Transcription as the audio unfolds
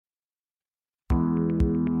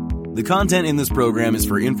The content in this program is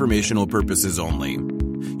for informational purposes only.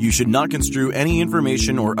 You should not construe any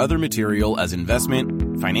information or other material as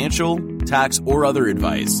investment, financial, tax, or other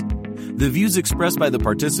advice. The views expressed by the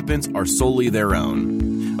participants are solely their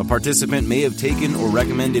own. A participant may have taken or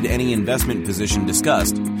recommended any investment position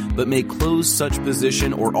discussed, but may close such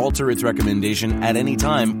position or alter its recommendation at any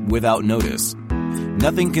time without notice.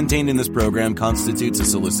 Nothing contained in this program constitutes a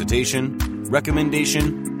solicitation,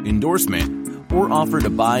 recommendation, endorsement, or offer to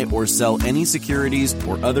buy or sell any securities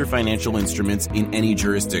or other financial instruments in any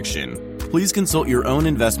jurisdiction. Please consult your own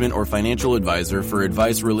investment or financial advisor for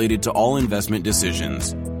advice related to all investment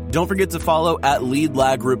decisions. Don't forget to follow at Lead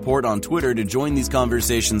Lag Report on Twitter to join these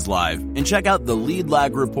conversations live, and check out the Lead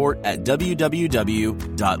Lag Report at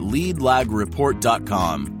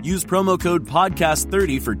www.leadlagreport.com. Use promo code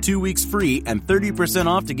podcast30 for 2 weeks free and 30%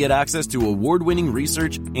 off to get access to award-winning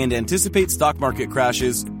research and anticipate stock market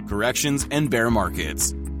crashes, corrections, and bear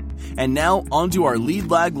markets. And now, on to our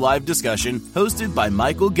Lead Lag Live discussion, hosted by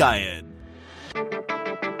Michael Gayed.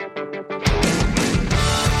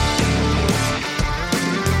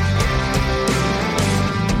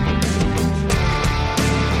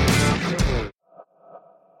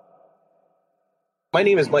 My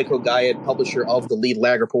name is Michael Gayed, publisher of the Lead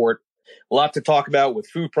Lag Report. A lot to talk about with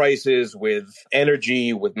food prices, with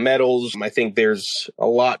energy, with metals. I think there's a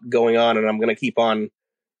lot going on, and I'm going to keep on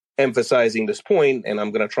emphasizing this point, and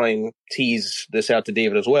I'm going to try and tease this out to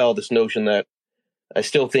David as well, this notion that I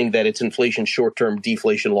still think that it's inflation short-term,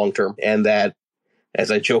 deflation long-term, and that, as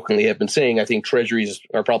I jokingly have been saying, I think treasuries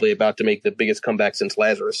are probably about to make the biggest comeback since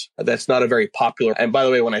Lazarus. That's not a very popular, and by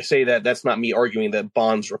the way, when I say that, that's not me arguing that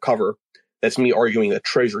bonds recover. That's me arguing that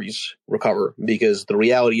treasuries recover, because the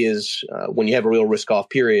reality is when you have a real risk-off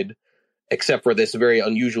period, except for this very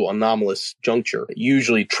unusual, anomalous juncture,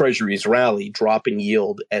 usually treasuries rally, drop in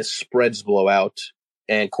yield as spreads blow out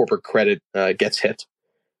and corporate credit gets hit.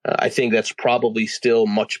 I think that's probably still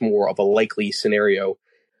much more of a likely scenario.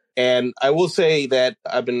 And I will say that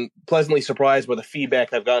I've been pleasantly surprised by the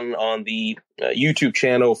feedback I've gotten on the YouTube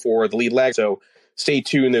channel for the Lead Lag. So stay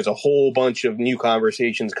tuned. There's a whole bunch of new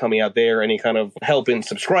conversations coming out there. Any kind of help in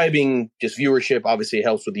subscribing, just viewership, obviously it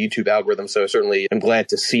helps with the YouTube algorithm. So certainly I'm glad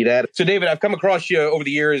to see that. So David, I've come across you over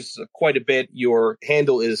the years quite a bit. Your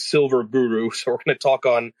handle is Silver Guru. So we're going to talk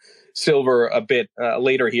on silver a bit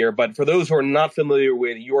later here. But for those who are not familiar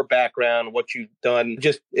with your background, what you've done,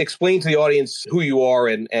 just explain to the audience who you are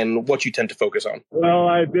and what you tend to focus on. Well,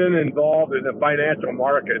 I've been involved in the financial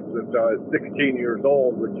markets since I was 16 years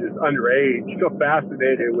old, which is underage. So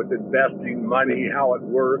fascinated with investing money, how it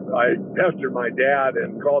works. I pestered my dad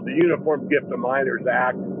and called the Uniform Gift of Minors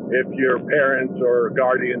Act. If your parents or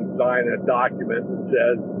guardians sign a document that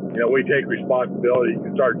says, we take responsibility, you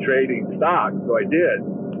can start trading stocks. So I did.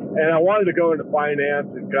 And I wanted to go into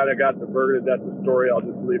finance and kind of got diverted. That's the story. I'll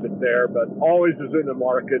just leave it there. But always was in the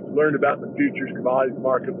markets, learned about the futures, commodities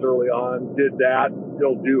markets early on, did that,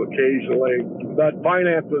 still do occasionally. But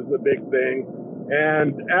finance was the big thing.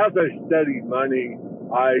 And as I studied money,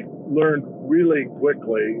 I learned really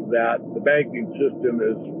quickly that the banking system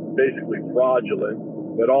is basically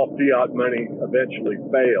fraudulent, that all fiat money eventually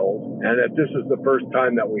fails, and that this is the first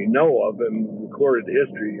time that we know of in recorded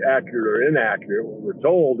history, accurate or inaccurate. What we're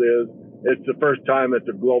told is it's the first time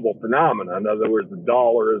it's a global phenomenon. In other words, the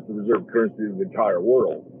dollar is the reserve currency of the entire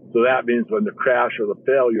world. So that means when the crash or the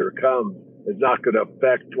failure comes, it's not going to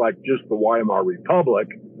affect like just the Weimar Republic,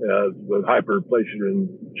 as with hyperinflation in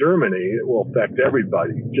Germany. It will affect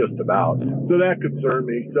everybody, just about. So that concerned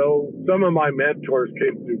me. So some of my mentors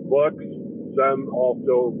came through books, some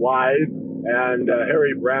also live, and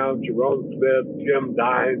Harry Brown, Jerome Smith, Jim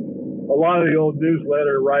Dines, a lot of the old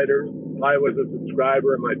newsletter writers. I was a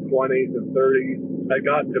subscriber in my 20s and 30s. I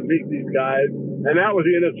got to meet these guys, and that was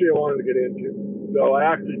the industry I wanted to get into. So I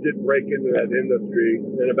actually did break into that industry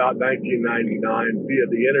in about 1999 via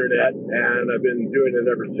the internet, and I've been doing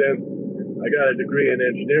it ever since. I got a degree in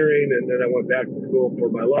engineering, and then I went back to school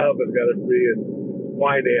for my love and got a degree in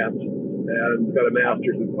finance and got a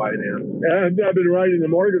master's in finance. And I've been writing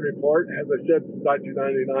the Morgan Report, as I said, since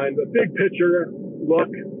 1999. The big picture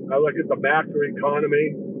look, I look at the macro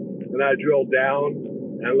economy, and I drill down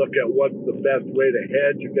and look at what's the best way to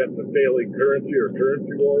hedge against a failing currency or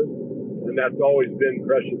currency wars. And that's always been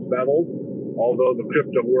precious metals, although the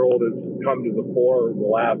crypto world has come to the fore in the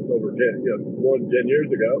last more than 10 years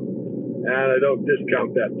ago. And I don't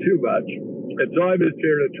discount that too much. And so I'm just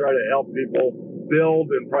here to try to help people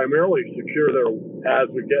build and primarily secure their, as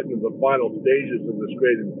we get into the final stages of this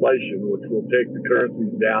great inflation, which will take the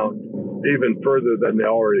currencies down even further than they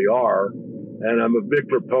already are. And I'm a big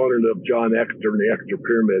proponent of John Exter and the Exter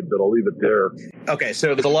Pyramid, but I'll leave it there. Okay,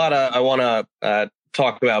 so there's a lot I want to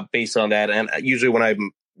talk about based on that. And usually when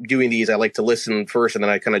I'm doing these, I like to listen first, and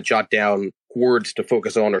then I kind of jot down words to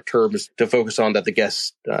focus on or terms to focus on that the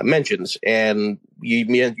guest mentions. And you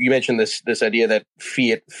mentioned this idea that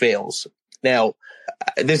fiat fails. Now,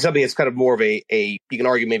 this is something that's kind of more of a you can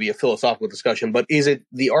argue maybe a philosophical discussion, but is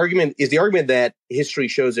the argument that history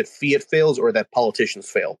shows that fiat fails or that politicians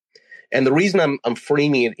fail? And the reason I'm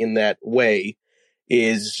framing it in that way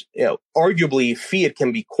is, arguably fiat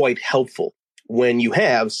can be quite helpful when you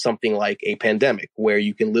have something like a pandemic where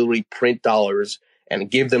you can literally print dollars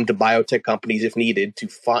and give them to biotech companies if needed to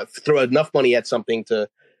throw enough money at something to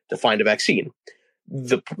find a vaccine.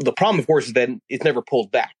 The problem, of course, is that it's never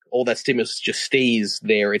pulled back. All that stimulus just stays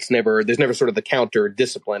there. There's never sort of the counter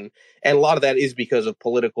discipline. And a lot of that is because of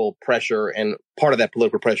political pressure. And part of that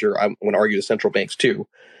political pressure, I'm going to argue, the central banks too.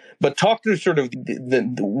 But talk through sort of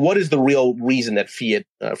what is the real reason that fiat,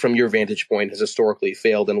 from your vantage point, has historically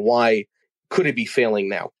failed, and why could it be failing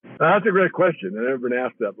now? That's a great question. I've never been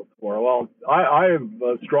asked that before. Well, I have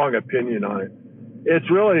a strong opinion on it. It's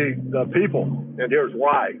really the people, and here's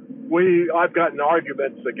why. I've gotten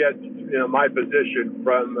arguments against my position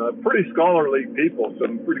from pretty scholarly people,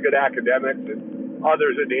 some pretty good academics and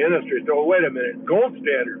others in the industry. So wait a minute, gold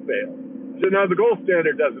standard failed. So now the gold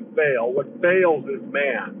standard doesn't fail. What fails is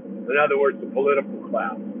man. In other words, the political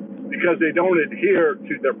class, because they don't adhere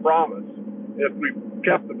to their promise. If we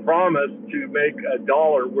kept the promise to make a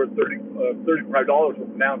dollar worth $35 worth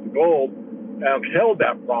an ounce of gold, and held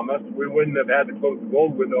that promise, we wouldn't have had to close the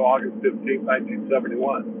gold window August 15,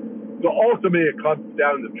 1971. So ultimately, it comes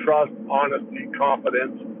down to trust, honesty,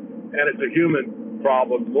 confidence, and it's a human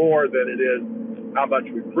problem more than it is how much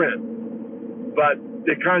we print. But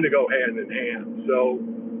they kind of go hand in hand. So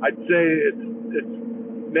I'd say it's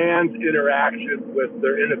man's interaction with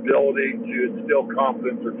their inability to instill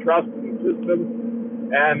confidence or trust in the system,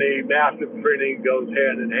 and the massive printing goes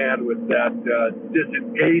hand in hand with that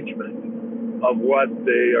disengagement of what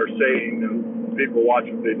they are saying, and people watch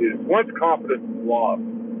what they do. Once confidence is lost,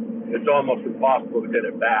 it's almost impossible to get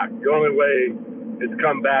it back. The only way it's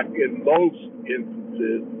come back in most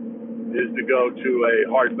instances is to go to a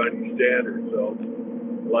hard money standard. So,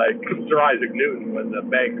 like Sir Isaac Newton, when the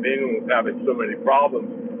Bank of England was having so many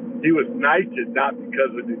problems, he was knighted not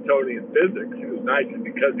because of Newtonian physics. He was knighted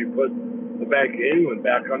because he put the Bank of England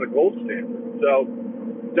back on the gold standard. So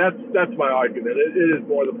that's my argument. It is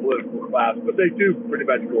more the political class, but they do pretty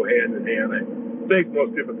much go hand in hand. I think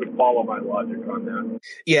most people could follow my logic on that.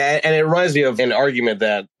 Yeah, and it reminds me of an argument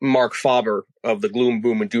that Mark Faber of the Gloom,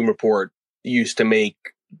 Boom, and Doom Report used to make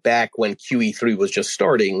back when QE3 was just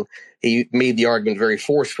starting. He made the argument very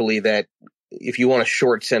forcefully that if you want to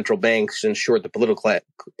short central banks and short the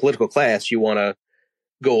political class, you want to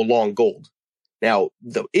go long gold. Now,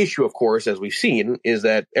 the issue, of course, as we've seen, is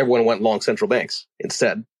that everyone went long central banks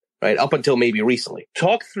instead, right? Up until maybe recently.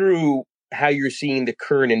 Talk through how you're seeing the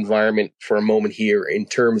current environment for a moment here in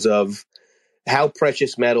terms of how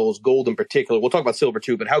precious metals, gold in particular, we'll talk about silver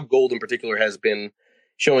too, but how gold in particular has been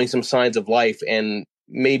showing some signs of life, and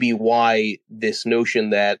maybe why this notion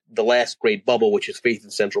that the last great bubble, which is faith in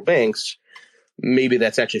central banks, maybe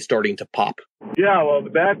that's actually starting to pop. Yeah, well, the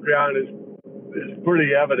background is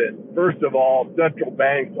pretty evident. First of all, central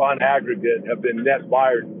banks on aggregate have been net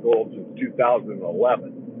buyers of gold since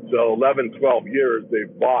 2011. So 11, 12 years,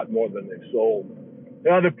 they've bought more than they've sold.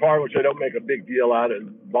 The other part, which I don't make a big deal out, is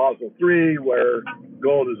Basel III, where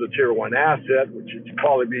gold is a tier 1 asset, which should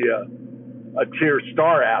probably be a tier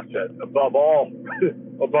star asset above all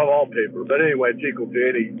paper. But anyway, it's equal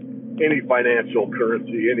to any financial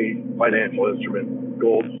currency, any financial instrument,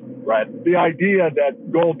 gold's right. The idea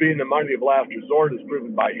that gold being the money of last resort is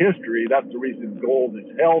proven by history. That's the reason gold is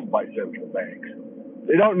held by central banks.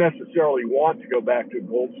 They don't necessarily want to go back to a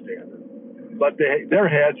gold standard, but they're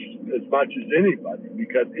hedged as much as anybody,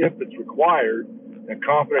 because if it's required and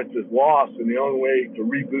confidence is lost and the only way to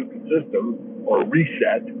reboot the system or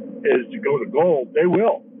reset is to go to gold, they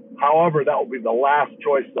will. However, that will be the last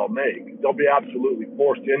choice they'll make. They'll be absolutely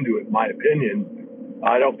forced into it, in my opinion.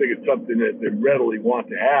 I don't think it's something that they readily want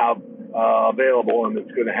to have available and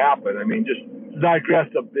it's going to happen. I mean, just to digress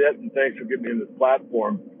a bit, and thanks for giving me this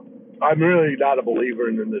platform, I'm really not a believer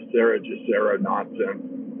in this Sarah Jacera nonsense.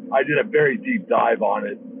 I did a very deep dive on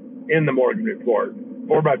it in the Morgan Report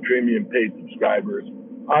for my premium paid subscribers.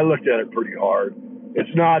 I looked at it pretty hard. It's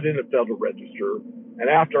not in the Federal Register. And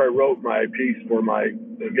after I wrote my piece for my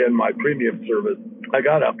premium service, I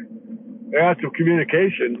got some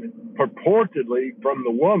communication purportedly from the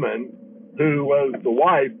woman who was the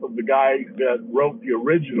wife of the guy that wrote the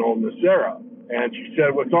original Nacera. And she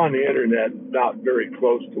said, what's on the internet is not very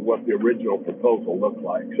close to what the original proposal looked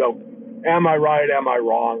like. So am I right? Am I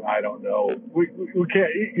wrong? I don't know. We can't,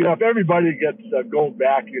 if everybody gets gold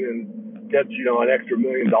backing and gets, an extra $1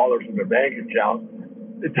 million in their bank account,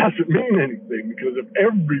 it doesn't mean anything, because if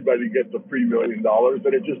everybody gets a free $1 million,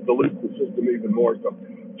 then it just dilutes the system even more. So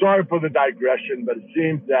sorry for the digression, but it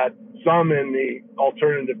seems that some in the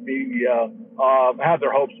alternative media have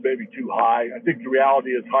their hopes maybe too high. I think the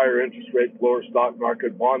reality is higher interest rates, lower stock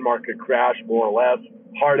market, bond market crash, more or less.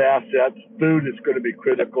 Hard assets, food is going to be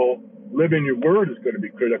critical. Living your word is going to be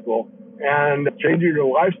critical. And changing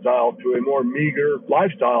your lifestyle to a more meager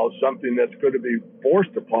lifestyle is something that's going to be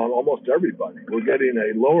forced upon almost everybody. We're getting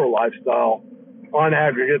a lower lifestyle on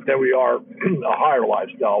aggregate than we are a higher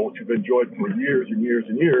lifestyle, which we've enjoyed for years and years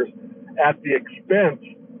and years, at the expense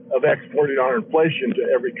of exporting our inflation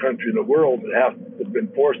to every country in the world that has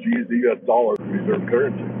been forced to use the U.S. dollar as reserve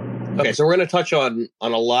currency. Okay, so we're going to touch on a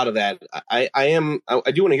lot of that. I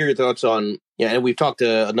do want to hear your thoughts on, and we've talked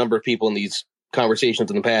to a number of people in these conversations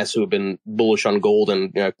in the past who have been bullish on gold,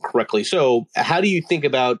 and correctly so. How do you think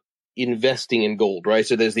about investing in gold, right?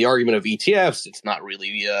 So there's the argument of ETFs. It's not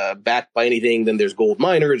really backed by anything. Then there's gold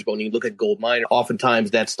miners. But when you look at gold miners,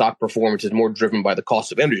 oftentimes that stock performance is more driven by the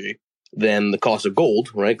cost of energy than the cost of gold,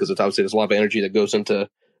 right? Because it's obviously there's a lot of energy that goes into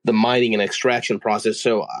the mining and extraction process.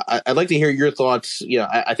 So I'd like to hear your thoughts.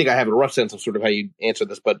 I think I have a rough sense of sort of how you answer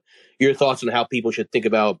this, but your thoughts on how people should think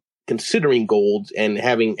about considering gold and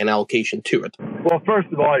having an allocation to it. Well, first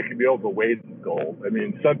of all, it can be overweighted gold. I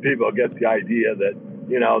mean, some people get the idea that,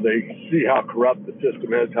 they see how corrupt the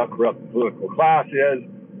system is, how corrupt the political class is,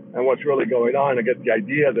 and what's really going on, and get the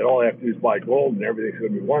idea that all they have to do is buy gold and everything's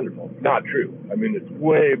going to be wonderful. It's not true. I mean, it's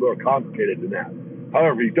way more complicated than that.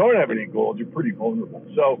 However, if you don't have any gold, you're pretty vulnerable.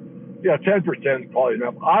 So, 10% is probably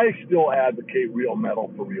enough. I still advocate real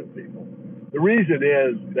metal for real people. The reason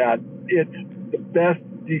is that it's the best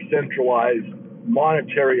decentralized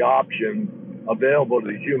monetary option available to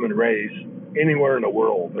the human race anywhere in the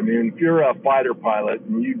world. I mean, if you're a fighter pilot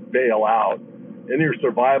and you bail out, in your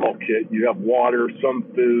survival kit, you have water, some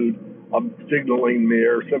food, a signaling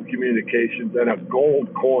mirror, some communications, and a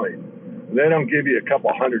gold coin. And they don't give you a couple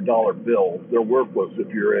 $100 bills. They're worthless if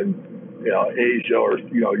you're in Asia or,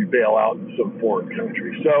 you bail out in some foreign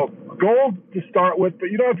country. So gold to start with,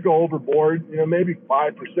 but you don't have to go overboard, maybe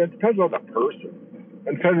 5%. Depends on the person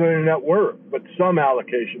and depends on their net worth, but some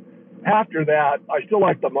allocation. After that, I still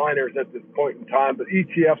like the miners at this point in time, but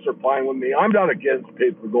ETFs are fine with me. I'm not against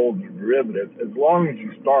paper gold derivatives as long as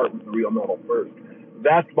you start with the real metal first.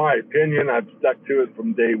 That's my opinion. I've stuck to it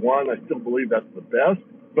from day one. I still believe that's the best.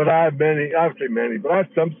 But I have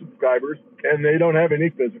some subscribers, and they don't have any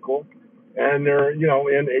physical, and they're, in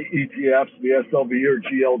ETFs, the SLV or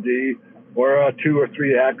GLD, or a 2 or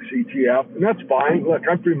 3X ETF, and that's fine. Look,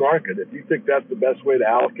 I'm free market. If you think that's the best way to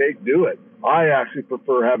allocate, do it. I actually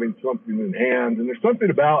prefer having something in hand, and there's something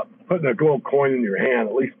about putting a gold coin in your hand,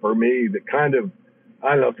 at least for me, that kind of,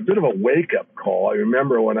 I don't know, it's a bit of a wake-up call. I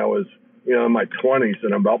remember when I was, in my 20s,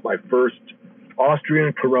 and I bought my first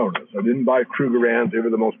Austrian Coronas. I didn't buy Krugerrands. They were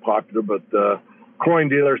the most popular, but the coin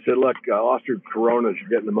dealer said, look, Austrian Coronas, you're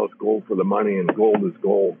getting the most gold for the money, and gold is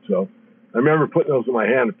gold. So I remember putting those in my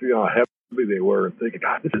hand and figuring out how heavy they were and thinking,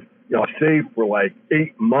 God, this is, I saved for like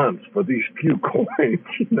 8 months for these few coins,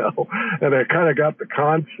 and I kind of got the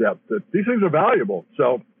concept that these things are valuable.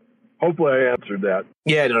 So hopefully I answered that.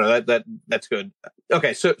 Yeah, no, that's good.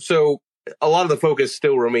 Okay, so a lot of the focus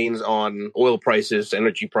still remains on oil prices,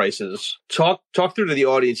 energy prices. Talk through to the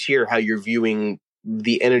audience here how you're viewing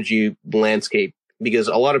the energy landscape, because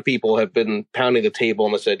a lot of people have been pounding the table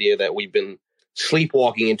on this idea that we've been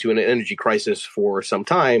sleepwalking into an energy crisis for some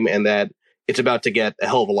time and that it's about to get a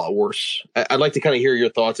hell of a lot worse. I'd like to kind of hear your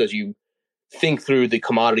thoughts as you think through the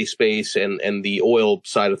commodity space and the oil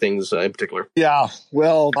side of things in particular. Yeah,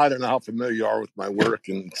 well, I don't know how familiar you are with my work,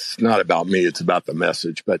 and it's not about me, it's about the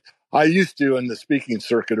message. But I used to, in the speaking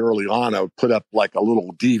circuit early on, I would put up like a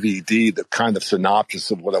little DVD, the kind of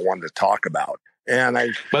synopsis of what I wanted to talk about. And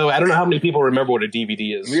by the way, I don't know how many people remember what a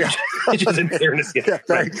DVD is. Yeah. Just in fairness. Yeah,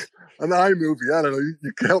 thanks. An iMovie. I don't know.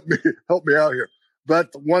 You can help me out here. But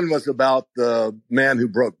one was about the man who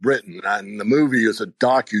broke Britain. And the movie is a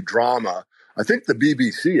docudrama. I think the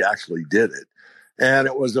BBC actually did it. And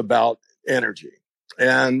it was about energy.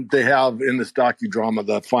 And they have in this docudrama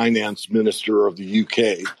the finance minister of the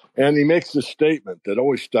UK. And he makes this statement that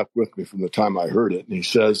always stuck with me from the time I heard it. And he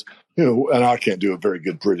says, and I can't do a very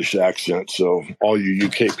good British accent, so all you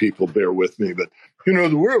UK people bear with me. But,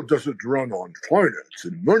 the world doesn't run on finance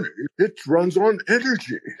and money. It runs on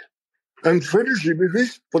energy. And energy,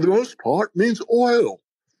 for the most part, means oil.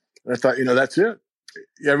 And I thought, that's it.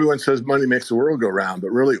 Everyone says money makes the world go round,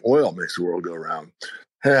 but really oil makes the world go round.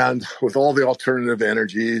 And with all the alternative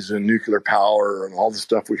energies and nuclear power and all the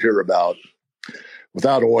stuff we hear about,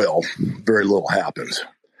 without oil, very little happens.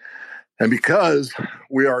 And because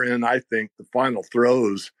we are in, I think, the final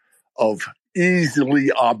throes of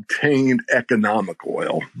easily obtained economic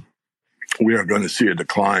oil, we are going to see a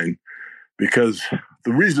decline, because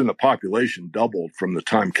the reason the population doubled from the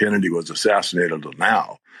time Kennedy was assassinated to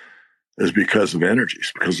now is because of energy,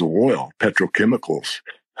 it's because of oil, petrochemicals.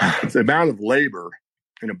 The amount of labor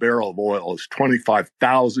in a barrel of oil is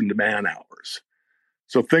 25,000 man hours.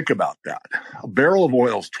 So think about that. A barrel of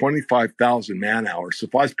oil is 25,000 man hours. So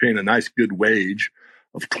if I was paying a nice good wage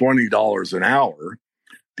of $20 an hour,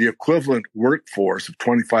 the equivalent workforce of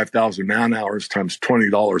 25,000 man hours times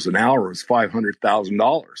 $20 an hour is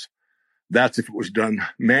 $500,000. That's if it was done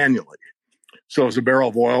manually. So is a barrel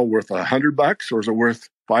of oil worth $100 or is it worth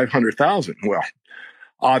 500,000? Well,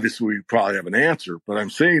 obviously we probably have an answer, but I'm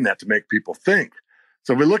saying that to make people think.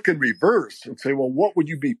 So we look in reverse and say, well, what would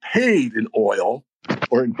you be paid in oil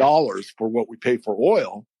or in dollars for what we pay for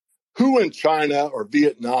oil? Who in China or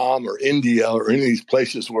Vietnam or India or any of these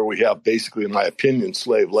places where we have basically, in my opinion,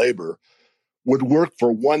 slave labor, would work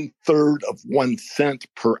for 1/3 of 1 cent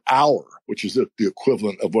per hour, which is the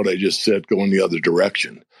equivalent of what I just said going the other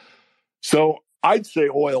direction. So I'd say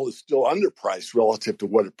oil is still underpriced relative to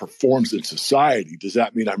what it performs in society. Does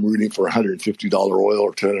that mean I'm rooting for $150 oil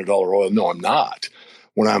or $200 oil? No, I'm not.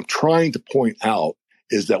 What I'm trying to point out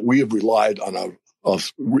is that we have relied on a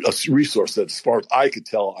resource that, as far as I could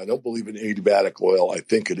tell, I don't believe in adiabatic oil. I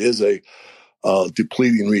think it is a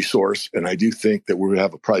depleting resource, and I do think that we're going to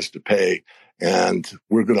have a price to pay, and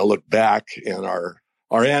we're going to look back, and our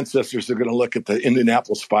ancestors are going to look at the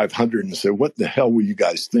Indianapolis 500 and say, what the hell were you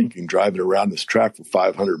guys thinking driving around this track for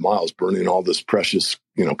 500 miles, burning all this precious,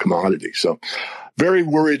 commodity? So very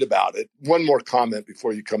worried about it. One more comment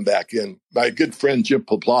before you come back in. My good friend Jim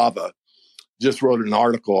Poplava just wrote an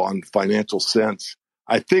article on Financial Sense.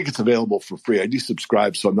 I think it's available for free. I do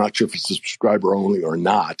subscribe, so I'm not sure if it's subscriber only or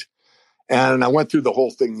not. And I went through the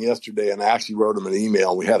whole thing yesterday, and I actually wrote him an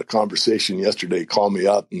email. We had a conversation yesterday. He called me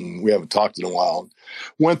up, and we haven't talked in a while.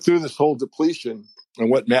 Went through this whole depletion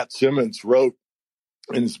and what Matt Simmons wrote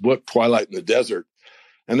in his book, Twilight in the Desert.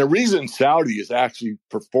 And the reason Saudi is actually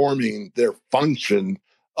performing their function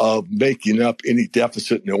of making up any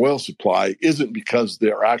deficit in the oil supply isn't because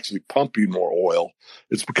they're actually pumping more oil.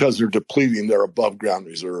 It's because they're depleting their above ground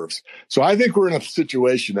reserves. So I think we're in a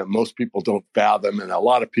situation that most people don't fathom. And a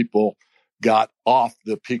lot of people got off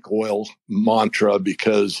the peak oil mantra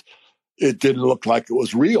because it didn't look like it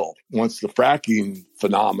was real once the fracking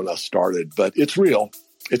phenomena started. But it's real.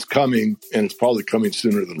 It's coming, and it's probably coming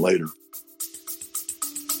sooner than later.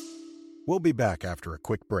 We'll be back after a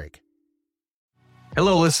quick break.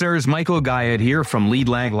 Hello, listeners. Michael Guyette here from Lead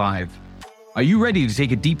Lag Live. Are you ready to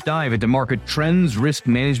take a deep dive into market trends, risk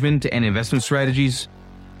management, and investment strategies?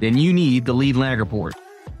 Then you need the Lead Lag Report.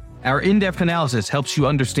 Our in-depth analysis helps you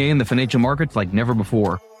understand the financial markets like never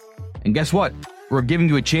before. And guess what? We're giving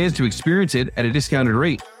you a chance to experience it at a discounted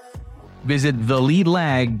rate. Visit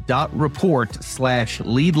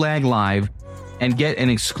theleadlag.report/leadlaglive and get an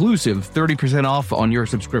exclusive 30% off on your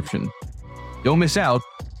subscription. Don't miss out.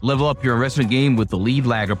 Level up your investment game with the Lead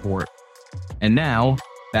Lag Report. And now,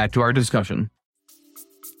 back to our discussion.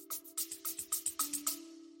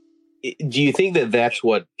 Do you think that that's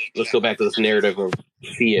what, let's go back to this narrative of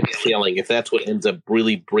fiat selling, if that's what ends up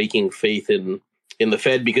really breaking faith in the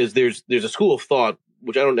Fed? Because there's a school of thought,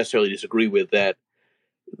 which I don't necessarily disagree with, that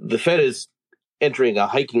the Fed is entering a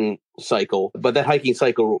hiking cycle, but that hiking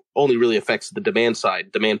cycle only really affects the demand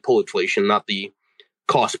side, demand pull inflation, not the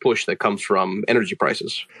cost push that comes from energy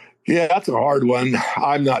prices. Yeah, that's a hard one.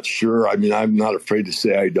 I'm not sure. I mean, I'm not afraid to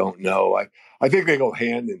say I don't know. I think they go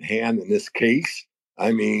hand in hand in this case.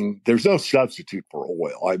 I mean, there's no substitute for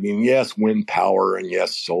oil. I mean, yes, wind power and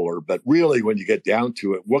yes, solar. But really, when you get down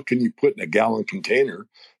to it, what can you put in a gallon container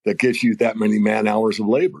that gives you that many man hours of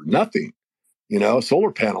labor? Nothing. A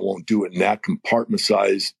solar panel won't do it in that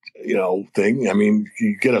compartment-sized, thing. I mean,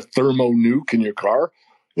 you get a thermo nuke in your car.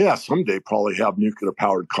 Yeah, someday probably have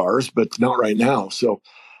nuclear-powered cars, but not right now. So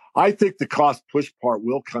I think the cost push part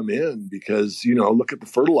will come in because, look at the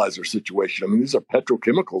fertilizer situation. I mean, these are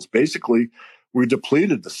petrochemicals. Basically, we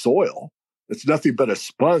depleted the soil. It's nothing but a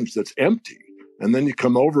sponge that's empty. And then you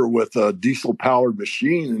come over with a diesel-powered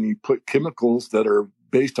machine and you put chemicals that are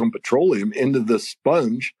based on petroleum into the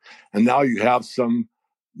sponge. And now you have some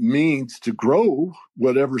means to grow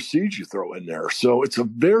whatever seeds you throw in there. So it's a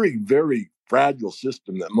very, very fragile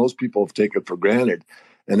system that most people have taken for granted.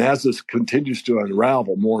 And as this continues to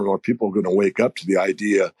unravel, more and more people are going to wake up to the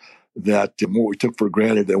idea that what we took for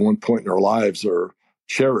granted at one point in our lives are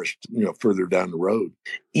cherished, further down the road.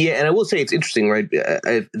 Yeah, and I will say it's interesting, right?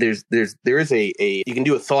 There is a you can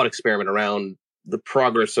do a thought experiment around the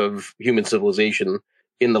progress of human civilization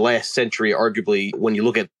in the last century. Arguably, when you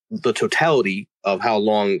look at the totality of how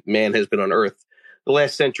long man has been on Earth, the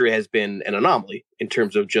last century has been an anomaly in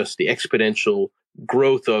terms of just the exponential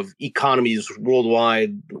growth of economies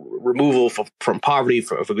worldwide, removal from poverty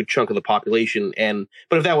of a good chunk of the population.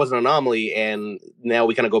 But if that was an anomaly, and now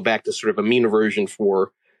we kind of go back to sort of a mean version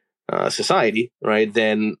for society, right?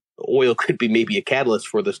 Then oil could be maybe a catalyst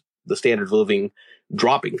for the standard of living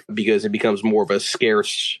dropping, because it becomes more of a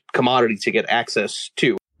scarce commodity to get access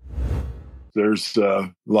to. There's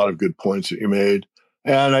a lot of good points that you made.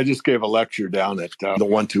 And I just gave a lecture down at the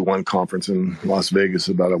 121 conference in Las Vegas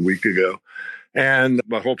about a week ago. And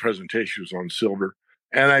my whole presentation was on silver.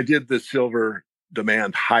 And I did the silver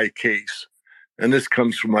demand high case. And this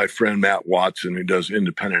comes from my friend Matt Watson, who does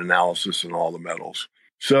independent analysis in all the metals.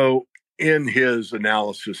 So in his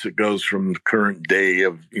analysis, it goes from the current day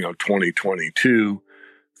of 2022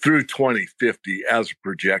 through 2050 as a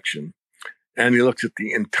projection. And he looks at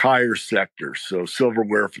the entire sector. So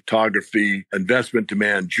silverware, photography, investment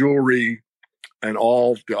demand, jewelry, and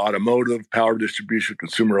all the automotive, power distribution,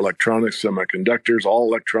 consumer electronics, semiconductors, all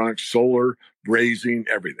electronics, solar, brazing,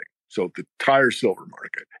 everything. So the entire silver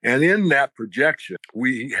market. And in that projection,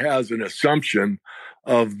 he has an assumption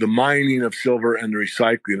of the mining of silver and the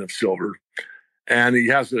recycling of silver. And he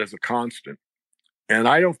has it as a constant. And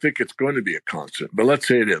I don't think it's going to be a constant, but let's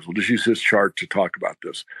say it is. We'll just use this chart to talk about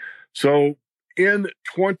this. So in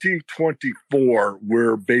 2024,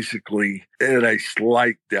 we're basically at a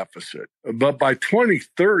slight deficit. But by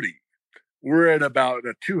 2030, we're at about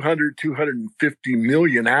a 250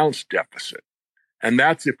 million ounce deficit. And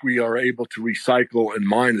that's if we are able to recycle and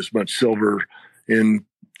mine as much silver in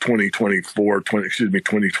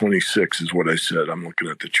 2026 is what I said. I'm looking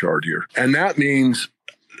at the chart here. And that means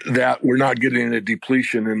that we're not getting a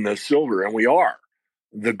depletion in the silver, and we are.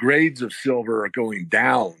 The grades of silver are going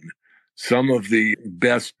down. Some of the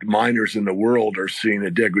best miners in the world are seeing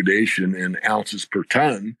a degradation in ounces per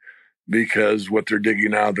ton because what they're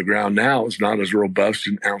digging out of the ground now is not as robust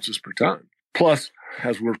in ounces per ton. Plus,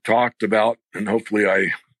 as we've talked about, and hopefully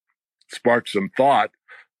I sparked some thought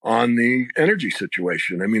on the energy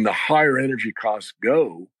situation. I mean, the higher energy costs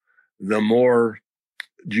go, the more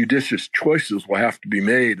judicious choices will have to be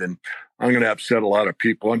made. And I'm going to upset a lot of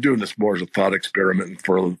people. I'm doing this more as a thought experiment and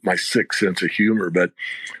for my sick sense of humor. But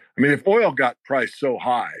I mean, if oil got priced so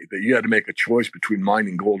high that you had to make a choice between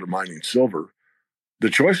mining gold or mining silver, the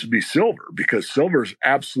choice would be silver, because silver is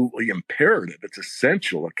absolutely imperative. It's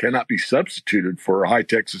essential. It cannot be substituted for a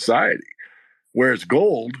high-tech society. Whereas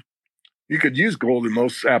gold, you could use gold in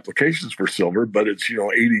most applications for silver, but it's,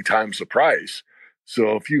 80 times the price.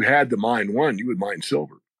 So if you had to mine one, you would mine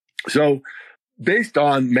silver. So based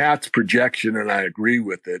on Matt's projection, and I agree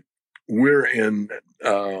with it, we're in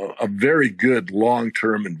a very good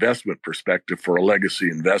long-term investment perspective for a legacy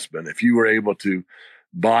investment. If you were able to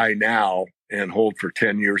buy now and hold for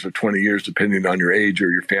 10 years or 20 years, depending on your age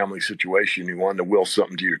or your family situation, you want to will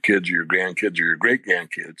something to your kids or your grandkids or your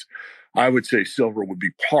great-grandkids, I would say silver would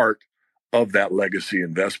be part of that legacy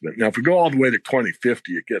investment. Now, if we go all the way to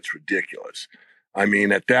 2050, it gets ridiculous. I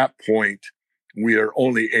mean, at that point, we are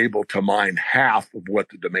only able to mine half of what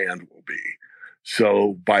the demand will be.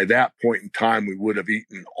 So by that point in time, we would have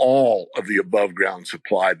eaten all of the above ground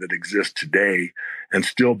supply that exists today and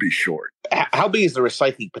still be short. How big is the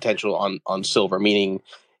recycling potential on silver? Meaning,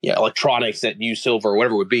 electronics that use silver or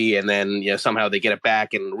whatever it would be, and then somehow they get it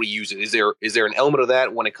back and reuse it. Is there an element of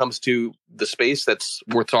that when it comes to the space that's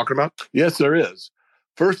worth talking about? Yes, there is.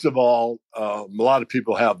 First of all, a lot of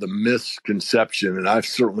people have the misconception, and I've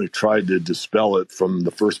certainly tried to dispel it from the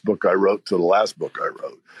first book I wrote to the last book I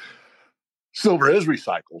wrote. Silver is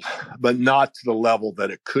recycled, but not to the level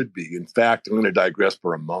that it could be. In fact, I'm going to digress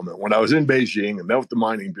for a moment. When I was in Beijing and met with the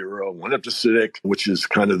Mining Bureau, went up to CITIC, which is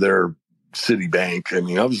kind of their city bank. I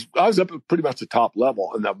mean, I was up at pretty much the top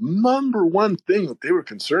level. And the number one thing that they were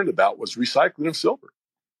concerned about was recycling of silver.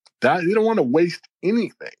 That you don't want to waste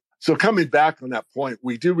anything. So coming back on that point,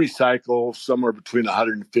 we do recycle somewhere between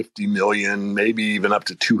 150 million, maybe even up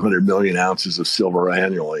to 200 million ounces of silver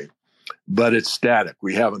annually. But it's static.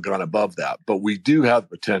 We haven't gone above that. But we do have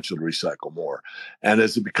the potential to recycle more. And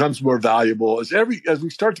as it becomes more valuable, as we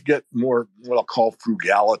start to get more what I'll call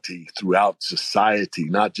frugality throughout society,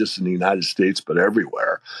 not just in the United States, but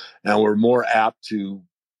everywhere, and we're more apt to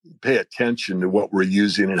pay attention to what we're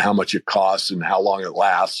using and how much it costs and how long it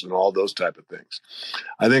lasts and all those type of things.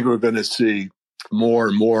 I think we're going to see more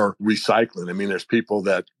and more recycling. I mean, there's people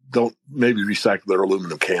that don't maybe recycle their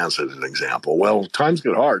aluminum cans as an example. Well, times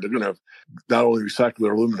get hard. They're going to not only recycle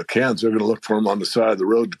their aluminum cans, they're going to look for them on the side of the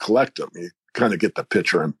road to collect them. You kind of get the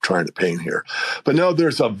picture I'm trying to paint here. But no,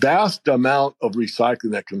 there's a vast amount of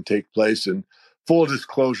recycling that can take place. And full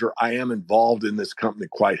disclosure, I am involved in this company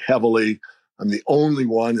quite heavily. I'm the only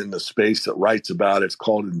one in the space that writes about it. It's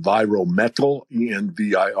called Envirometal,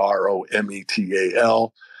 Envirometal.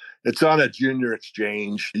 It's on a junior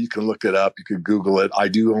exchange. You can look it up. You can Google it. I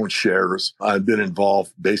do own shares. I've been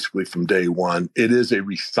involved basically from day one. It is a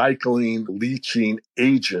recycling leaching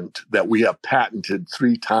agent that we have patented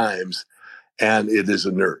 3 times, and it is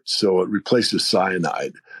inert. So it replaces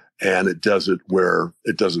cyanide, and it does it where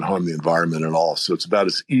it doesn't harm the environment at all. So it's about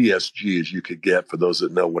as ESG as you could get, for those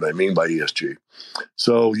that know what I mean by ESG.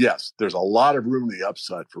 So yes, there's a lot of room to the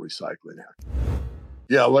upside for recycling here.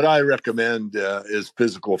 Yeah, what I recommend is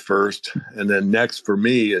physical first. And then next for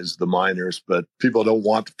me is the miners. But people don't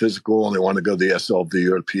want the physical and they want to go the SLV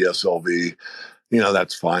or the PSLV.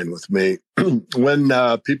 That's fine with me.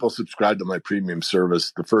 When people subscribe to my premium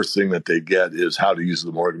service, the first thing that they get is how to use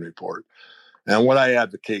the Morgan Report. And what I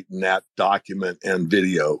advocate in that document and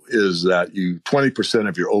video is that 20%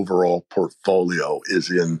 of your overall portfolio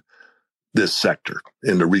is in this sector,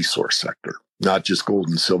 in the resource sector. Not just gold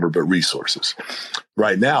and silver, but resources.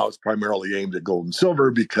 Right now, it's primarily aimed at gold and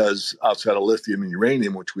silver because outside of lithium and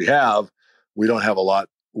uranium, which we don't have a lot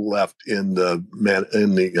left in the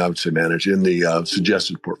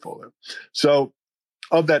suggested portfolio. So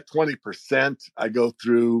of that 20%, I go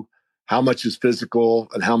through how much is physical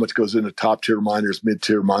and how much goes into top tier miners, mid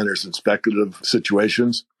tier miners, and speculative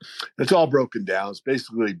situations. It's all broken down. It's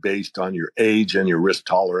basically based on your age and your risk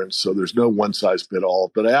tolerance. So there's no one size fit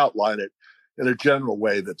all, but I outline it in a general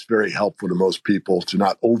way that's very helpful to most people to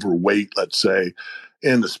not overweight, let's say,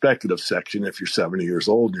 in the speculative section if you're 70 years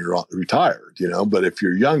old and you're retired, But if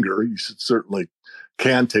you're younger, you certainly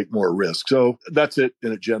can take more risk. So that's it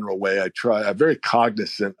in a general way. I'm very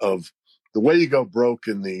cognizant of the way you go broke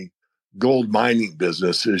in the gold mining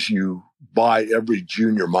business is you buy every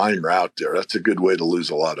junior miner out there. That's a good way to lose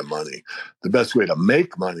a lot of money. The best way to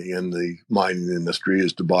make money in the mining industry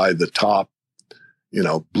is to buy the top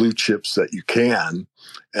blue chips that you can,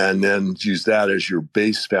 and then use that as your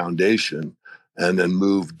base foundation and then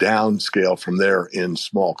move downscale from there in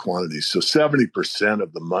small quantities. So 70%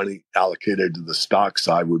 of the money allocated to the stock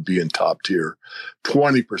side would be in top tier,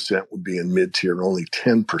 20% would be in mid tier, and only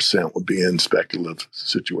 10% would be in speculative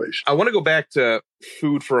situations. I want to go back to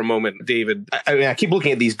food for a moment, David. I keep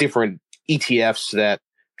looking at these different ETFs that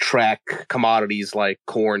track commodities like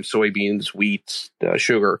corn, soybeans, wheat,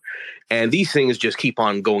 sugar. And these things just keep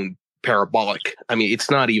on going parabolic. I mean, it's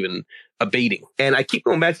not even abating. And I keep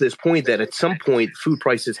going back to this point that at some point, food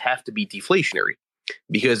prices have to be deflationary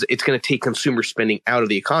because it's going to take consumer spending out of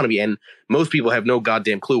the economy. And most people have no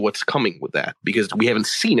goddamn clue what's coming with that because we haven't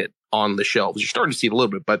seen it on the shelves. You're starting to see it a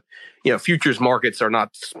little bit, but futures markets are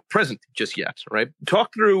not present just yet, right?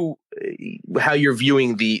 Talk through how you're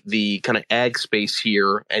viewing the kind of ag space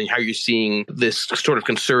here and how you're seeing this sort of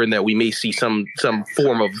concern that we may see some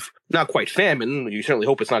form of not quite famine. You certainly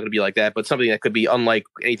hope it's not going to be like that, but something that could be unlike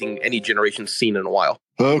anything any generation's seen in a while.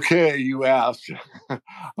 Okay, you asked.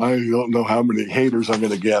 I don't know how many haters I'm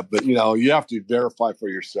going to get, but you have to verify for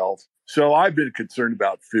yourself. So I've been concerned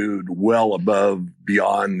about food well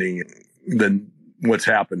beyond what's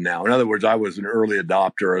happened now. In other words, I was an early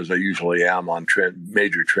adopter, as I usually am, on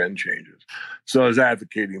major trend changes. So I was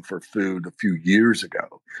advocating for food a few years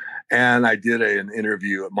ago. And I did an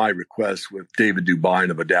interview at my request with David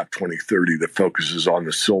Dubine of Adapt 2030 that focuses on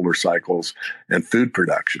the solar cycles and food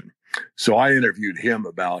production. So I interviewed him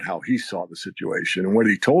about how he saw the situation. And what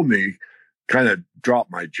he told me kind of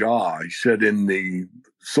dropped my jaw. He said in the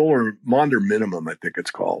solar Maunder minimum, I think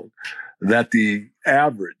it's called, that the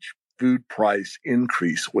average food price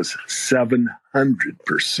increase was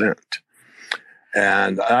 700%.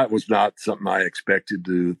 And that was not something I expected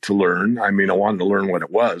to learn. I mean, I wanted to learn what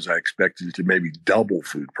it was. I expected it to maybe double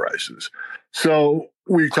food prices. So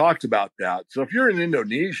we talked about that. So if you're in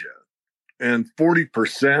Indonesia and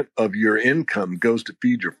 40% of your income goes to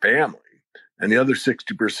feed your family, and the other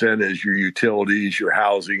 60% is your utilities, your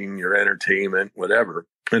housing, your entertainment, whatever,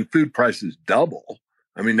 and food prices double,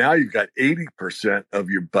 I mean, now you've got 80% of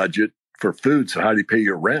your budget for food. So how do you pay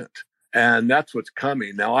your rent? And that's what's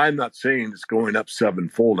coming. Now, I'm not saying it's going up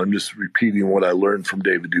sevenfold. I'm just repeating what I learned from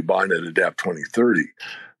David Dubine at Adapt 2030.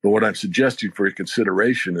 But what I'm suggesting for your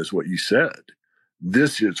consideration is what you said,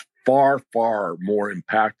 This is far, far more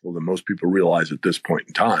impactful than most people realize at this point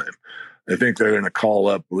in time. I think they're going to call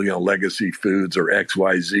up, Legacy Foods or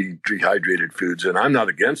XYZ dehydrated foods, and I'm not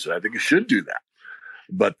against it. I think it should do that.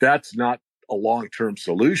 But that's not a long-term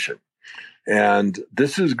solution. And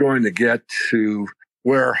this is going to get to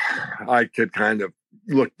where I could kind of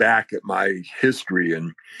look back at my history.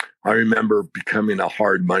 And I remember becoming a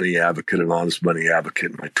hard money advocate, an honest money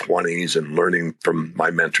advocate in my 20s and learning from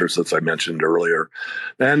my mentors, as I mentioned earlier.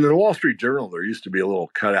 And in the Wall Street Journal, there used to be a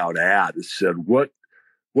little cutout ad that said, what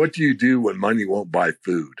do you do when money won't buy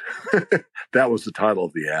food? That was the title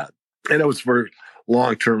of the ad. And it was for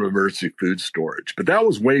long-term emergency food storage. But that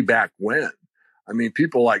was way back when. I mean,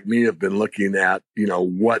 people like me have been looking at,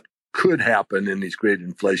 what could happen in these great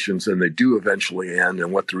inflations, and they do eventually end,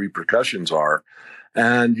 and what the repercussions are.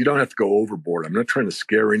 And you don't have to go overboard. I'm not trying to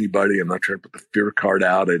scare anybody. I'm not trying to put the fear card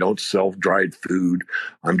out. I don't sell dried food.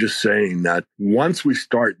 I'm just saying that once we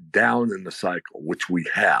start down in the cycle, which we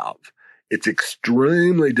have, it's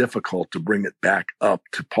extremely difficult to bring it back up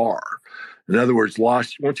to par. In other words,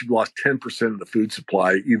 once you've lost 10% of the food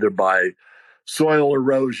supply, either by soil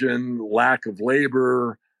erosion, lack of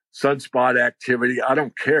labor, sunspot activity, I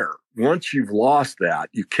don't care. Once you've lost that,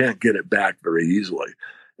 you can't get it back very easily.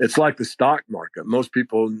 It's like the stock market. Most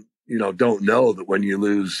people, don't know that when you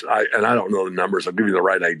lose, and I don't know the numbers, I'll give you the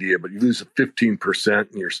right idea, but you lose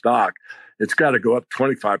 15% in your stock, it's got to go up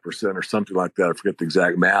 25% or something like that. I forget the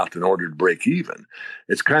exact math in order to break even.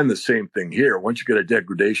 It's kind of the same thing here. Once you get a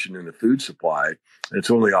degradation in the food supply, and it's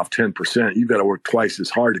only off 10%, you've got to work twice as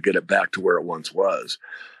hard to get it back to where it once was.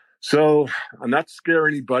 So I'm not to scare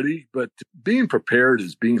anybody, but being prepared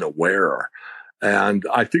is being aware. And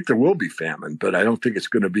I think there will be famine, but I don't think it's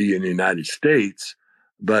going to be in the United States,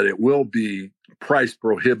 but it will be price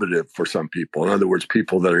prohibitive for some people. In other words,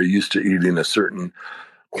 people that are used to eating a certain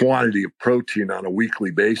quantity of protein on a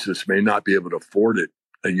weekly basis may not be able to afford it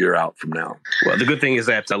a year out from now. Well, the good thing is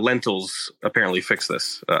that lentils apparently fix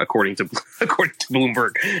this, according to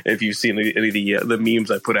Bloomberg. If you've seen any of the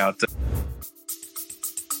memes I put out.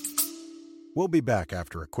 We'll be back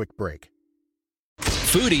after a quick break.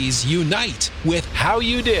 Foodies unite with How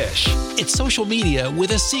You Dish. It's social media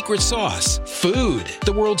with a secret sauce. Food,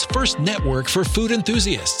 the world's first network for food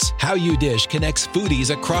enthusiasts. How You Dish connects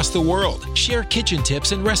foodies across the world. Share kitchen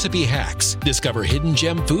tips and recipe hacks. Discover hidden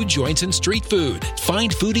gem food joints and street food.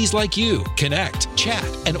 Find foodies like you. Connect, chat,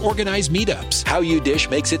 and organize meetups. How You Dish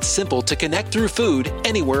makes it simple to connect through food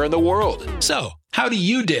anywhere in the world. So, how do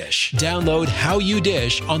you dish? Download How You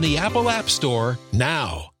Dish on the Apple App Store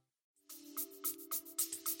now.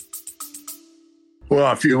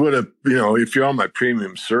 Well, if you would have, if you're on my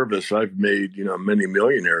premium service, I've made, many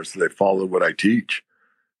millionaires that follow what I teach.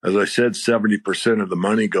 As I said, 70% of the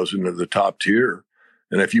money goes into the top tier.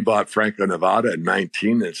 And if you bought Franco-Nevada at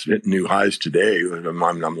 19, it's hit new highs today. I'm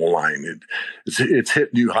lying. It's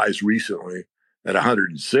hit new highs recently at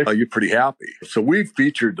 106. You're pretty happy. So we've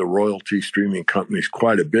featured the royalty streaming companies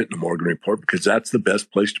quite a bit in the Morgan Report because that's the best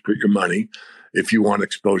place to put your money if you want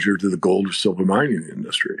exposure to the gold or silver mining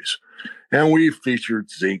industries. And we've featured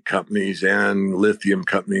zinc companies and lithium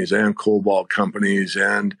companies and cobalt companies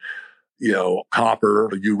and, copper,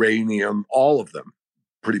 uranium, all of them,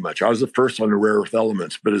 pretty much. I was the first on the rare earth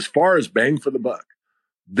elements. But as far as bang for the buck,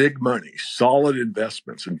 big money, solid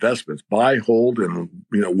investments, buy, hold, and,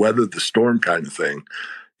 weather the storm kind of thing,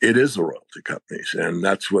 it is the royalty companies. And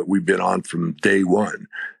that's what we've been on from day one.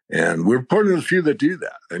 And we're part of the few that do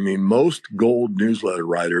that. I mean, most gold newsletter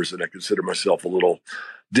writers, and I consider myself a little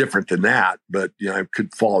different than that, but, I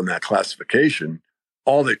could fall in that classification.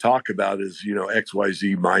 All they talk about is,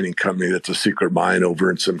 XYZ mining company that's a secret mine over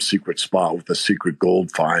in some secret spot with a secret gold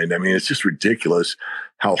find. I mean, it's just ridiculous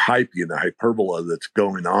how hypey and the hyperbole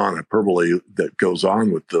that goes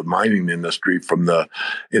on with the mining industry from the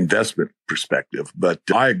investment perspective. But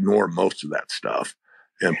I ignore most of that stuff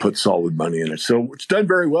and put solid money in it. So it's done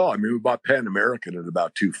very well. I mean, we bought Pan American at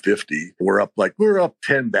about $250. We're up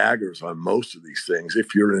 10 baggers on most of these things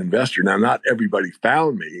if you're an investor. Now, not everybody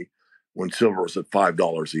found me when silver was at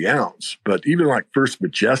 $5 the ounce, but even like First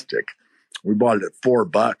Majestic, we bought it at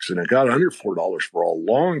 $4 and it got under $4 for a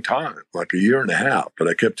long time, like a year and a half. But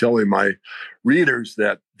I kept telling my readers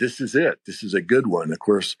that this is it. This is a good one. Of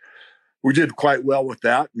course, we did quite well with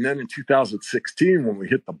that. And then in 2016, when we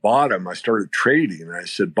hit the bottom, I started trading. And I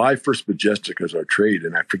said, buy First Majestic as our trade.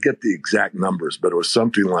 And I forget the exact numbers, but it was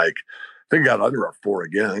something like, I think it got under our 4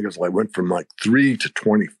 again. I think it was went from 3 to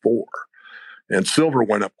 24. And silver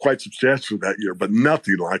went up quite substantially that year, but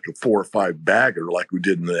nothing like a 4 or 5 bagger like we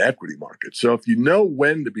did in the equity market. So if you know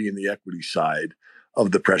when to be in the equity side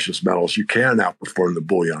of the precious metals, you can outperform the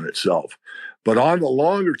bullion itself. But on the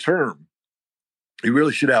longer term, you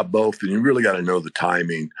really should have both, and you really got to know the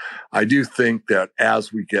timing. I do think that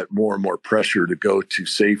as we get more and more pressure to go to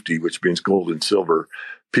safety, which means gold and silver,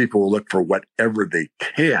 people will look for whatever they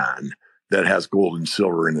can that has gold and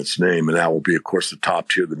silver in its name. And that will be, of course, the top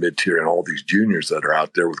tier, the mid tier, and all these juniors that are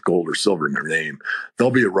out there with gold or silver in their name.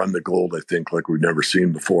 There'll be a run to gold, I think, like we've never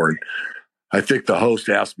seen before. And I think the host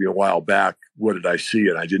asked me a while back, what did I see?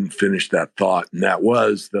 And I didn't finish that thought. And that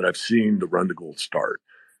was that I've seen the run to gold start.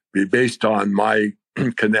 Based on my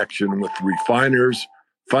connection with refiners,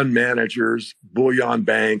 fund managers, bullion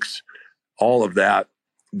banks, all of that,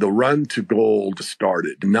 the run to gold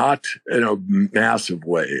started, not in a massive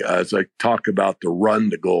way. As I talk about the run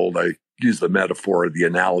to gold, I use the metaphor, the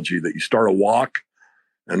analogy that you start a walk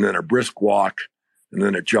and then a brisk walk and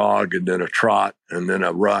then a jog and then a trot and then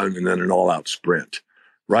a run and then an all-out sprint.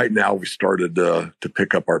 Right now, we started to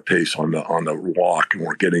pick up our pace on the walk, and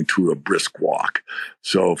we're getting to a brisk walk.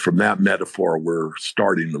 So from that metaphor, we're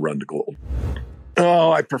starting the run to gold.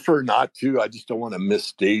 Oh, I prefer not to. I just don't want to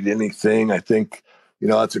misstate anything. I think,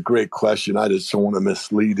 that's a great question. I just don't want to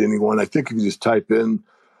mislead anyone. I think if you just type in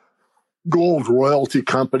Gold Royalty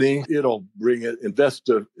Company, it'll bring it.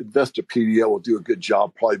 Investopedia will do a good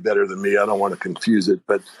job, probably better than me. I don't want to confuse it,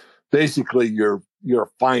 but basically you're a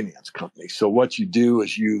finance company. So what you do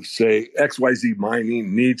is you say XYZ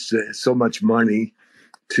Mining needs so much money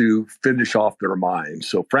to finish off their mine.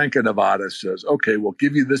 So Franco-Nevada says, okay, we'll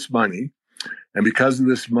give you this money. And because of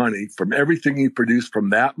this money, from everything you produce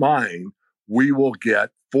from that mine, we will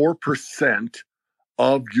get 4%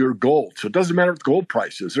 of your gold. So it doesn't matter what the gold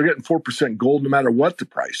price is. They're getting 4% gold no matter what the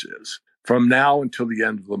price is from now until the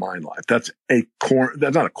end of the mine life. That's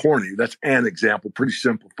not a corny. That's an example, pretty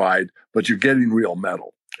simplified, but you're getting real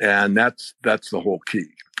metal. And that's the whole key.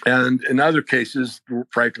 And in other cases,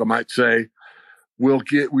 Franklin might say, we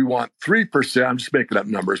want 3%. I'm just making up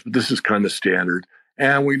numbers, but this is kind of standard.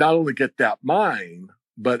 And we not only get that mine,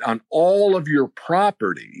 but on all of your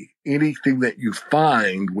property, anything that you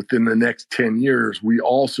find within the next 10 years, we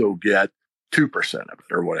also get 2% of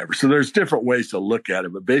it or whatever. So there's different ways to look at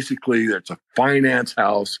it, but basically it's a finance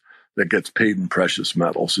house that gets paid in precious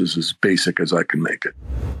metals. Is as basic as I can make it.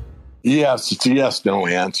 Yes, it's a yes-no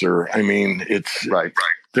answer. I mean, it's right.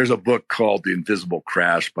 There's a book called The Invisible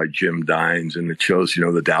Crash by Jim Dines, and it shows,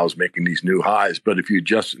 the Dow's making these new highs. But if you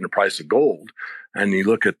adjust in the price of gold and you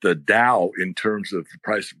look at the Dow in terms of the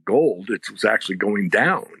price of gold, it was actually going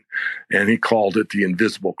down. And he called it the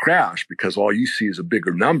invisible crash because all you see is a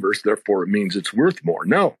bigger numbers. Therefore, it means it's worth more.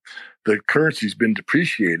 No, the currency's been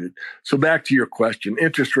depreciated. So back to your question,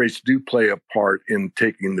 interest rates do play a part in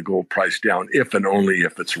taking the gold price down if and only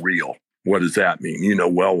if it's real. What does that mean? You know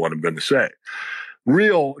well what I'm going to say.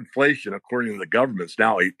 Real inflation, according to the government, is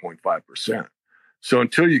now 8.5%. So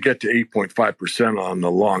until you get to 8.5% on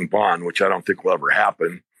the long bond, which I don't think will ever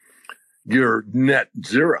happen, you're net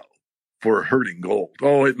zero for hurting gold.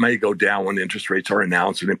 Oh, it may go down when interest rates are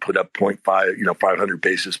announced and they put up 0.5, 500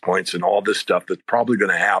 basis points and all this stuff that's probably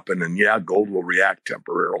going to happen. And yeah, gold will react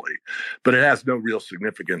temporarily, but it has no real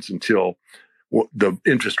significance until the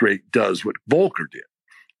interest rate does what Volcker did.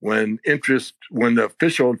 When the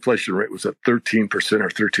official inflation rate was at 13% or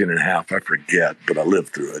 13.5%, I forget, but I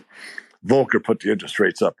lived through it. Volcker put the interest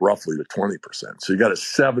rates up roughly to 20%. So you got a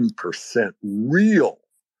 7% real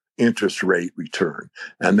interest rate return.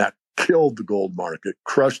 And that killed the gold market,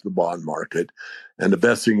 crushed the bond market. And the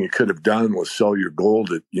best thing you could have done was sell your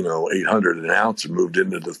gold at, $800 an ounce and moved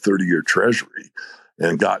into the 30-year treasury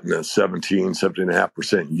and gotten a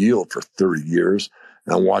 17.5% yield for 30 years.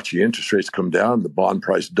 And watch the interest rates come down, the bond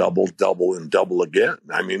price double, and double again.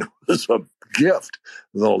 I mean, it was a gift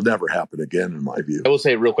that'll never happen again, in my view. I will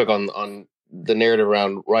say real quick on the narrative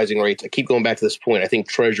around rising rates. I keep going back to this point. I think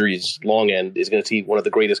Treasury's long end is going to see one of the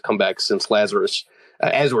greatest comebacks since Lazarus.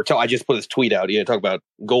 I just put this tweet out. Talk about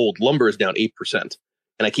gold. Lumber is down 8%.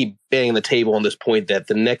 And I keep banging the table on this point that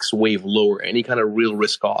the next wave lower, any kind of real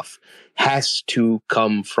risk off, has to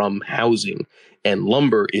come from housing. And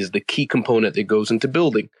lumber is the key component that goes into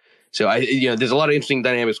building. So there's a lot of interesting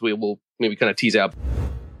dynamics we will maybe kind of tease out.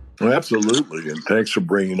 Well, absolutely. And thanks for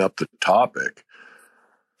bringing up the topic.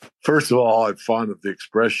 First of all, I'm fond of the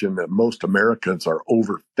expression that most Americans are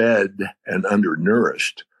overfed and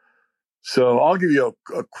undernourished. So I'll give you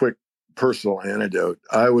a quick personal anecdote.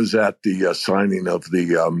 I was at the signing of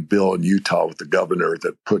the bill in Utah with the governor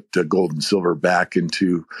that put gold and silver back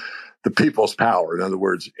into the people's power. In other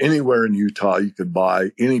words, anywhere in Utah, you can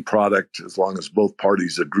buy any product as long as both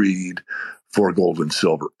parties agreed for gold and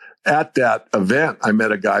silver. At that event, I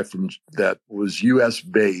met a guy that was U.S.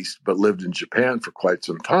 based, but lived in Japan for quite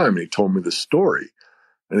some time. And he told me this story.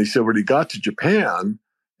 And he said when he got to Japan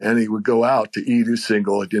and he would go out to eat, he was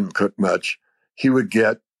single, he didn't cook much, he would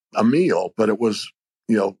get a meal, but it was,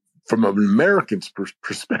 from an American's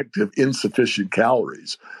perspective, insufficient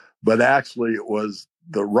calories. But actually it was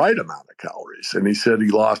the right amount of calories. And he said he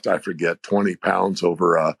lost, I forget, 20 pounds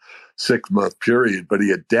over a 6-month period, but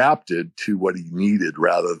he adapted to what he needed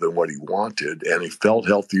rather than what he wanted. And he felt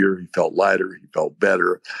healthier, he felt lighter, he felt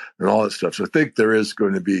better, and all that stuff. So I think there is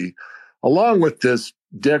going to be, along with this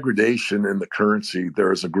degradation in the currency,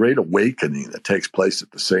 there is a great awakening that takes place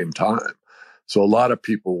at the same time. So a lot of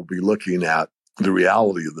people will be looking at the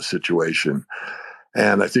reality of the situation.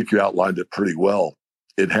 And I think you outlined it pretty well.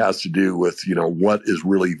 It has to do with, what is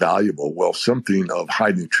really valuable. Well, something of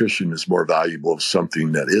high nutrition is more valuable than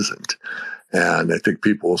something that isn't. And I think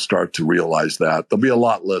people will start to realize that. There'll be a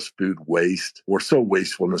lot less food waste. We're so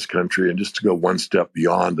wasteful in this country. And just to go one step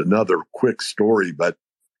beyond, another quick story, but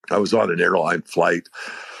I was on an airline flight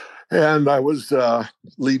and I was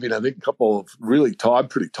leaving, I think, a couple of really tall, I'm a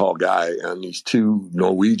pretty tall guy, and these two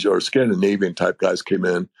Norwegian or Scandinavian type guys came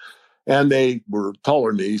in. And they were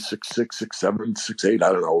taller than me, 6'6", 6'7", 6'8",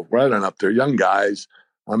 I don't know, right on up there. Young guys.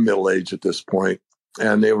 I'm middle-aged at this point.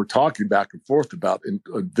 And they were talking back and forth about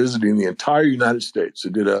visiting the entire United States. They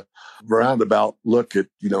did a roundabout look at,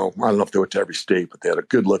 I don't know if they went to every state, but they had a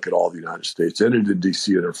good look at all the United States. They ended in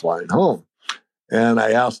D.C. and they're flying home. And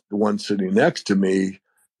I asked the one sitting next to me,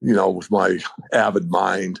 with my avid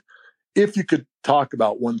mind, if you could talk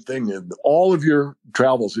about one thing in all of your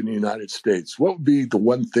travels in the United States, what would be the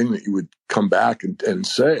one thing that you would come back and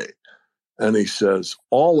say? And he says,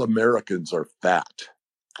 all Americans are fat.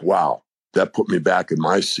 Wow. That put me back in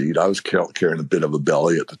my seat. I was carrying a bit of a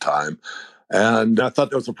belly at the time. And I thought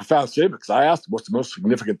that was a profound statement because I asked him what's the most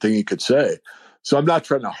significant thing he could say. So I'm not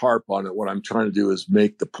trying to harp on it. What I'm trying to do is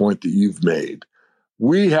make the point that you've made.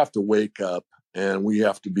 We have to wake up and we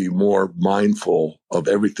have to be more mindful of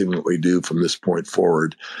everything that we do from this point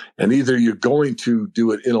forward. And either you're going to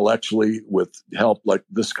do it intellectually with help like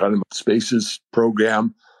this kind of Spaces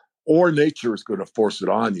program, or nature is going to force it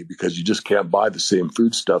on you because you just can't buy the same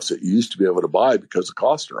foodstuffs that you used to be able to buy because the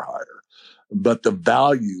costs are higher. But the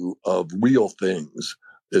value of real things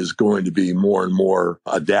is going to be more and more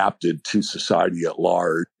adapted to society at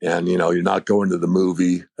large. And, you're not going to the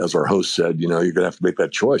movie, as our host said, you're going to have to make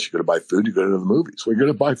that choice. You're going to buy food, you're going to go to the movies. Well, you're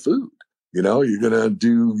going to buy food. You're going to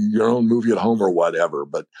do your own movie at home or whatever.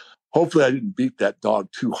 But hopefully I didn't beat that dog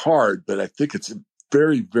too hard, but I think it's a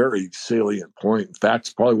very, very salient point. In fact,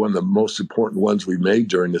 it's probably one of the most important ones we made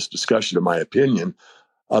during this discussion, in my opinion.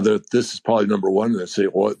 This is probably number one, and I'd say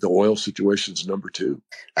the oil situation is number two.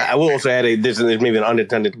 I will also add there's maybe an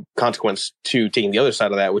unintended consequence to taking the other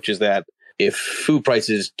side of that, which is that if food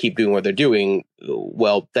prices keep doing what they're doing,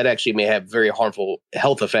 well, that actually may have very harmful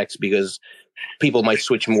health effects because people might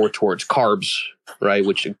switch more towards carbs, right,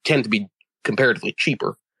 which tend to be comparatively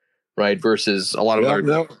cheaper, right, versus a lot of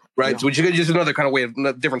other... Right. Yeah. So which is just another kind of way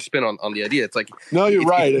of different spin on the idea. It's like, no, you're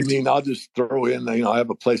right. I'll just throw in, I have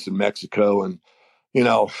a place in Mexico and,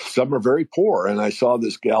 some are very poor. And I saw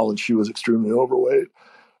this gal and she was extremely overweight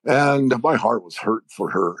and my heart was hurt for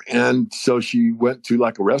her. And so she went to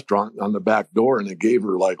like a restaurant on the back door and they gave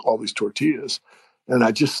her like all these tortillas. And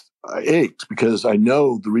I ached because I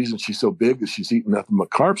know the reason she's so big is she's eating nothing but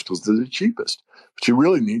carbs because they're the cheapest. What she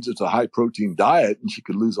really needs is a high protein diet and she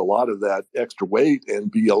could lose a lot of that extra weight and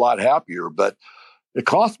be a lot happier, but it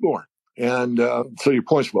costs more. And so your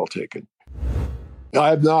point's well taken. I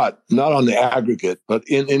have not on the aggregate, but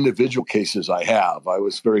in individual cases I have. I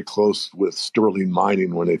was very close with Sterling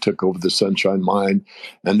Mining when they took over the Sunshine Mine,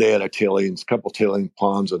 and they had a couple tailing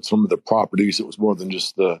ponds on some of the properties. It was more than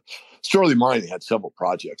just the Sterling Mining had several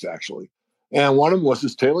projects actually, and one of them was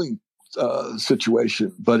this tailing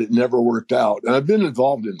situation, but it never worked out. And I've been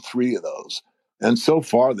involved in 3 of those, and so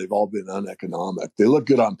far they've all been uneconomic. They look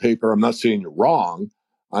good on paper. I'm not saying you're wrong.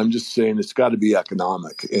 I'm just saying it's got to be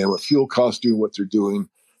economic. And with fuel costs doing what they're doing,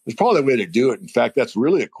 there's probably a way to do it. In fact, that's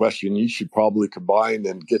really a question you should probably combine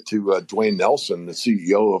and get to Dwayne Nelson, the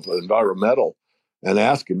CEO of Environmental, and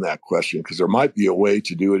ask him that question, because there might be a way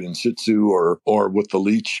to do it in situ or with the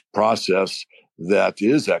leach process that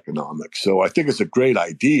is economic. So I think it's a great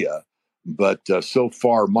idea. But so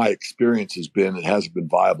far, my experience has been it hasn't been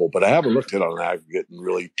viable. But I haven't looked at it on an aggregate and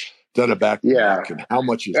really done it back and how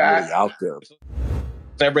much is really out there.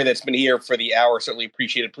 Everybody that's been here for the hour, certainly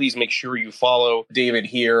appreciate it. Please make sure you follow David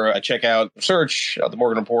here. Check out Search, the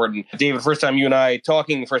Morgan Report. And David, first time you and I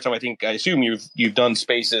talking, first time I assume you've done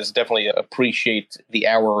Spaces. Definitely appreciate the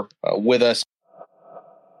hour with us.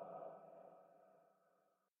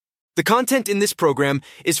 The content in this program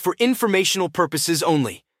is for informational purposes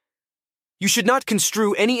only. You should not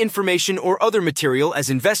construe any information or other material as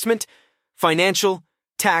investment, financial,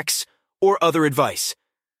 tax, or other advice.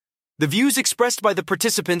 The views expressed by the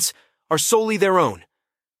participants are solely their own.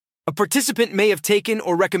 A participant may have taken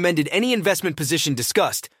or recommended any investment position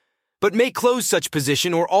discussed, but may close such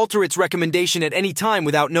position or alter its recommendation at any time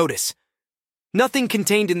without notice. Nothing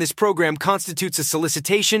contained in this program constitutes a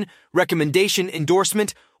solicitation, recommendation,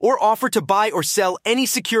 endorsement, or offer to buy or sell any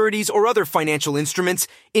securities or other financial instruments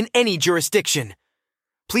in any jurisdiction.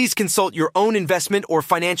 Please consult your own investment or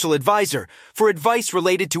financial advisor for advice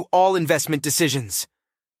related to all investment decisions.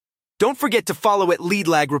 Don't forget to follow at Lead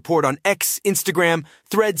Lag Report on X, Instagram,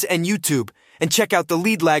 Threads, and YouTube, and check out the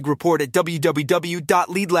Lead Lag Report at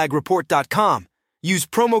www.leadlagreport.com. Use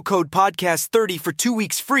promo code podcast30 for 2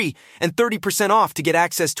 weeks free and 30% off to get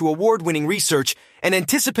access to award-winning research and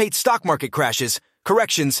anticipate stock market crashes,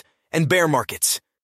 corrections, and bear markets.